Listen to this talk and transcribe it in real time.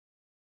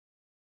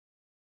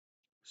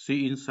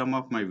See, in some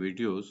of my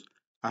videos,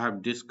 I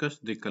have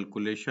discussed the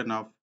calculation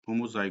of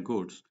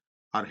homozygotes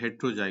or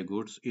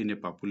heterozygotes in a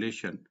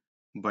population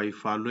by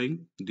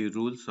following the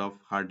rules of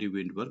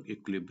Hardy-Weinberg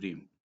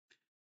equilibrium.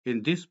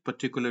 In this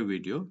particular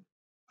video,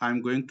 I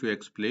am going to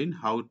explain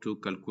how to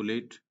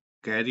calculate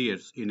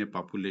carriers in a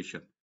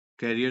population.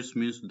 Carriers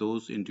means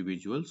those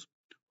individuals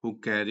who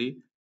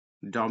carry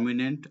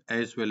dominant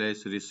as well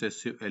as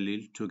recessive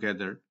allele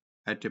together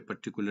at a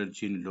particular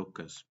gene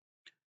locus.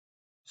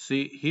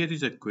 See, here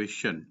is a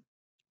question.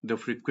 The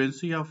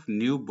frequency of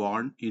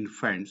newborn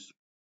infants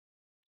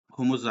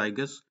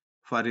homozygous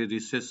for a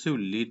recessive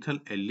lethal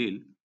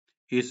allele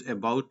is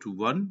about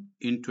 1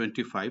 in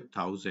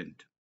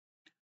 25,000.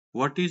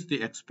 What is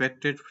the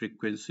expected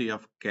frequency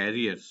of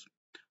carriers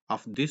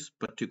of this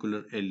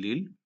particular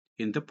allele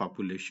in the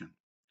population?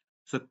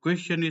 So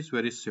question is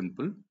very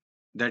simple.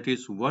 That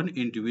is, one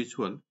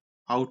individual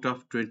out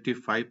of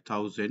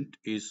 25,000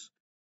 is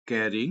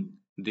carrying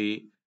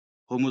the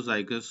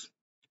homozygous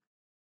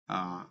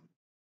uh,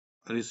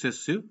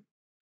 recessive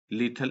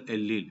lethal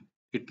allele.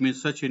 It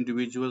means such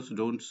individuals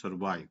don't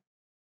survive.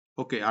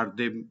 Okay, or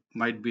they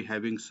might be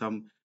having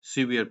some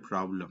severe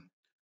problem.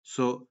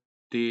 So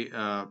the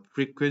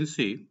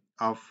frequency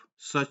of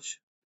such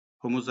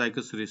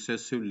homozygous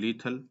recessive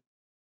lethal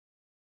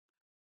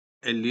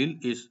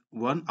allele is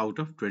 1 out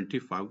of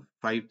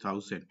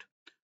 25,000.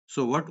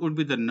 So what would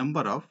be the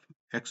number of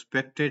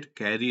expected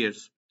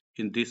carriers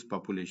in this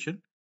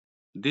population?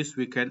 This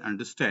we can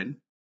understand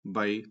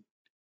by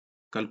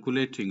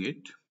calculating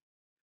it.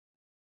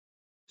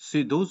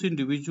 See, those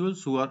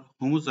individuals who are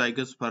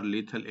homozygous for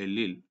lethal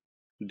allele,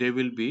 they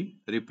will be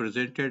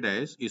represented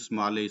as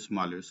small a.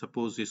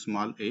 Suppose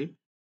small a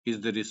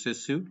is the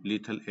recessive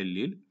lethal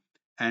allele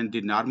and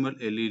the normal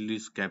allele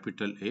is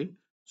capital A.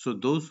 So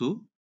those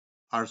who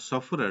are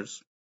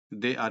sufferers,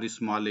 they are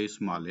small a,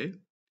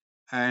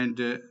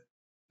 and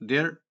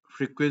their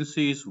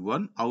frequency is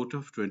 1 out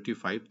of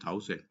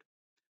 25,000.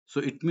 So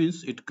it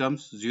means it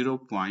comes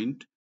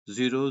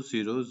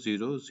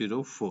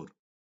 0.00004.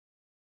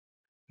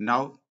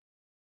 Now,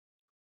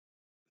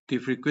 the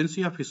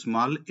frequency of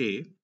small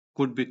a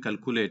could be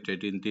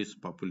calculated in this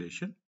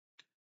population.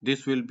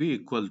 This will be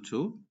equal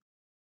to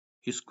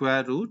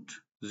square root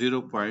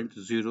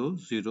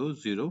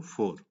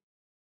 0.0004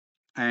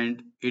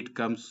 and it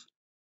comes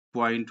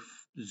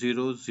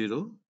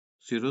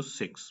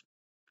 0.0006.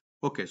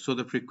 Okay, so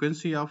the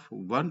frequency of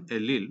one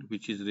allele,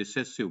 which is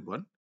recessive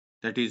one,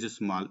 that is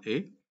small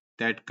a,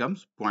 that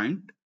comes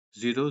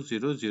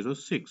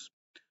 0.0006.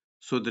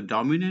 So the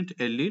dominant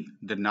allele,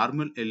 the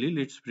normal allele,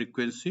 its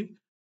frequency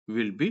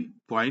will be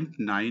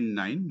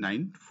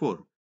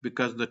 0.9994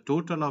 because the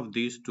total of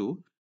these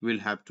two will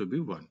have to be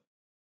 1.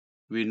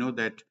 We know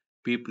that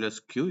P plus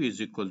Q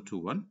is equal to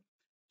 1.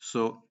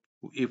 So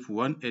if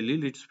one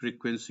allele, its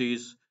frequency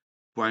is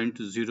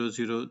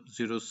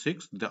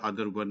 0.0006, the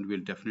other one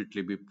will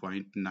definitely be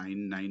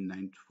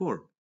 0.9994.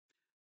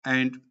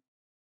 And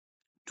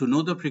to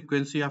know the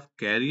frequency of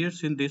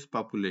carriers in this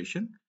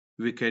population,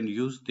 we can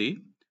use the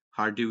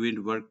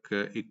Hardy-Weinberg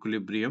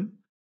equilibrium,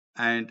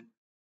 and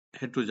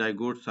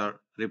heterozygotes are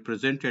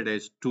represented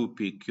as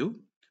 2pq.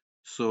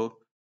 So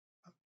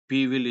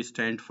P will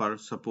stand for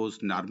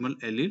suppose normal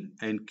allele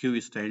and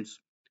Q stands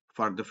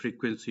for the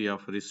frequency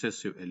of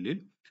recessive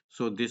allele.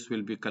 So this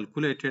will be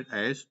calculated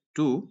as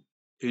 2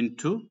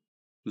 into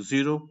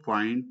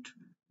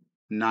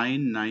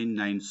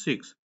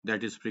 0.9996,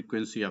 that is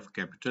frequency of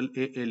capital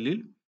A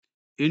allele,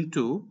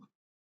 into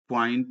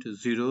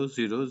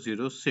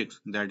 0.0006,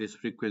 that is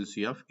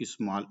frequency of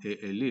small a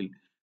allele,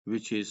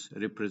 which is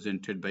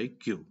represented by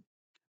Q.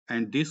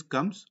 And this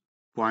comes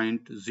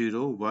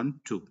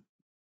 0.012.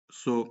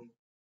 So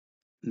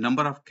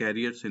number of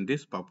carriers in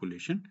this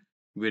population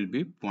will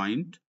be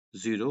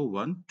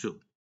 0.012.